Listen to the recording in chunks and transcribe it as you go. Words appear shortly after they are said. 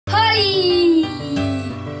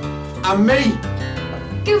And me.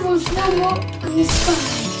 Give us no more and it's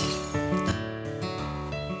fine.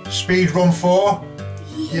 Speed Run 4?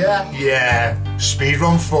 Yeah? Yeah. Speed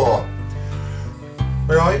Run 4.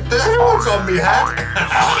 Right, there's one's on me head.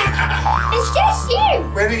 It's just you.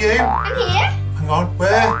 Where are you? I'm here. Hang on,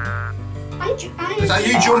 where? Is that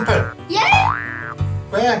you jumping? Yeah.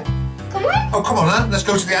 Where? Come on. Oh, come on then. Let's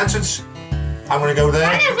go to the entrance. I'm going to go there.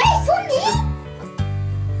 Wait for me.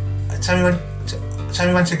 Tell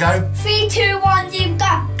me when to go. 3, 2, 1, you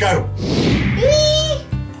go. Go. Whee!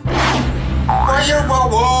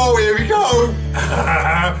 Whoa, here we go.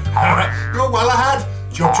 You're well ahead.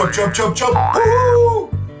 Jump. Woo!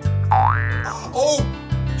 Oh,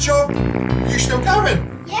 jump. You still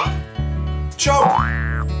going? Yeah. Jump.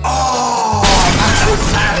 Oh,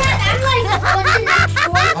 I'm like on the next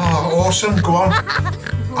one. oh, awesome. Go on.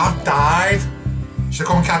 I've died. Should I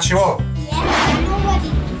come and catch you up? Yeah, I'm already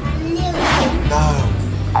nearly done. No.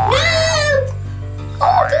 No!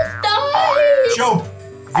 Oh, just died. Jump.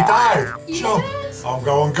 Have you died? Jump. Yes. I'm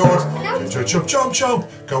going good. No. Jump.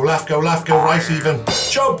 Go left, go right even.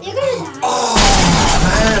 Jump. You're gonna die. Oh,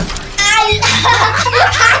 man.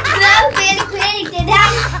 Really, did I?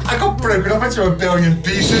 I got broken up into a billion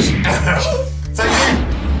pieces. Is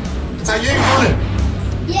that you running?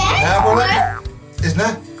 Yeah. Yeah, running. Isn't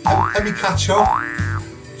it? Let me catch up.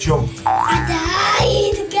 Jump. I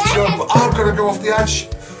died again. Jump. Oh, I've got to go off the edge.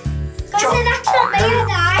 Jump. That's not me, I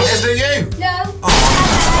died. Is it you? No. Oh.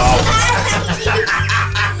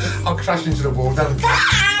 I'll crash into the wall then.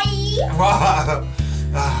 Bye.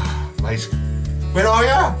 Mate. Where are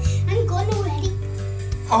you? I'm gone already.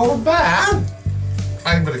 Oh, man.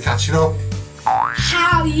 I'm going to catch you up.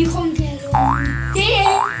 How you can get on there?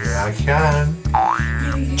 Yeah, I can.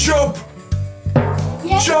 Jump.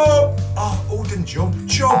 Yeah. Jump. Oh, didn't jump.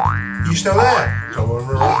 Jump. You still there? Go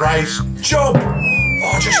on, race. Jump.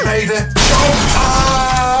 Oh, I just made it. Jump.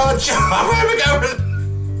 Ah, jump. Where are we going?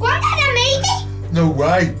 Grandad, I made it. No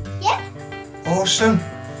way. Yeah. Awesome.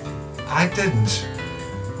 I didn't.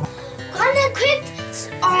 Grandad, quick.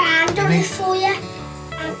 I'm doing it for you.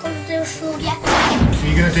 I'm going to do it for you. So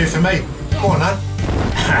you're going to do it for me? Go on, then.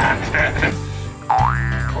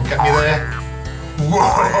 Come on, get me there.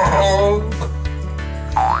 Whoa.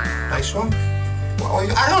 Nice one. Well,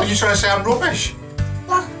 hang on, you're trying to say I'm rubbish.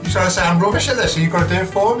 What? You're trying to say I'm rubbish at this, so you've got to do it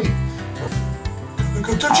for me.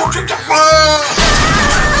 Go, jump.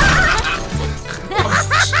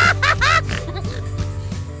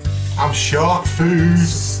 I'm shark food.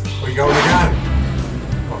 Are you going again?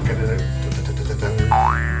 Come on, get it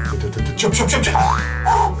out. Jump.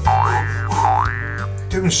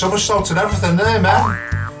 Doing somersaults and everything there, man.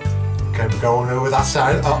 Okay, we're going over that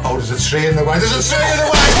side. Oh, there's a tree in the way.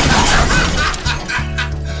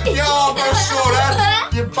 Yo, I'm going sore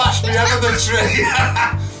head. You bashed me out of the tree.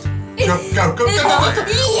 Go.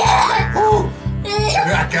 Yeah. Ooh.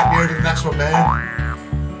 Yeah, get me out of the next one, man.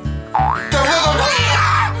 Go.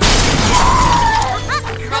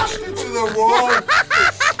 Crashed into the wall.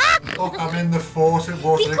 Look, I'm in the water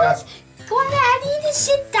again. Because, Grandad, I need to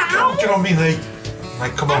sit down. Get on me knee.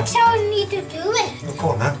 Right, come on. I'm telling you to do it. Oh, go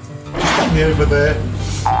on, then. Just get me over there.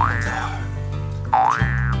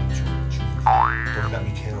 Don't get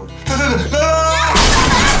me killed.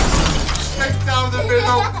 Stick down the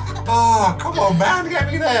middle. Oh, come on, man, get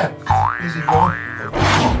me there. Easy going. Come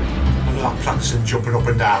on. I'm not practicing jumping up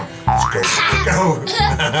and down. Let's go.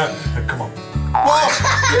 Come on. What?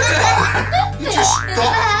 You just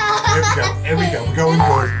stop. Here we go. We're going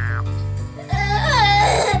good.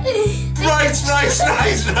 Nice.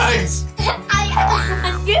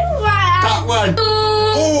 That way.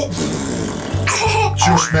 Oh.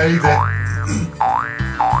 Just made it.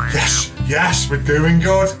 Yes, we're doing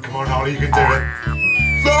good. Come on, Harley, you can do it.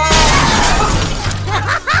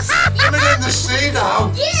 I'm in the sea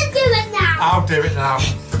now. You do it now. I'll do it now.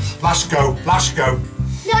 Last go. No.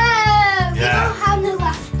 Yeah. We don't have no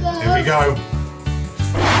last go. Here we go.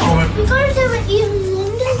 Come on. We're going to do it even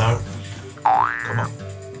longer. No. Come on.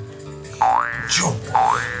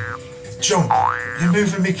 Jump. You're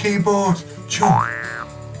moving my keyboard. Jump.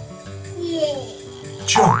 Yeah.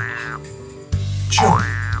 Jump.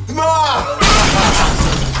 No!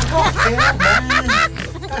 Man.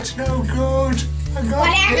 That's no good. I'm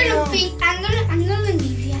gonna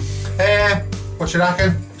leave you. What you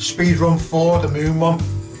reckon? Speed Run 4, the Moon one.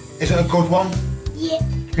 Is it a good one? Yeah.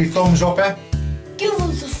 Be thumbs up, eh? Give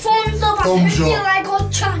us a thumbs up. Thumbs up. I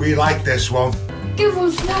got chance. We like this one. Give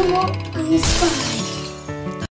us no more and it's fun.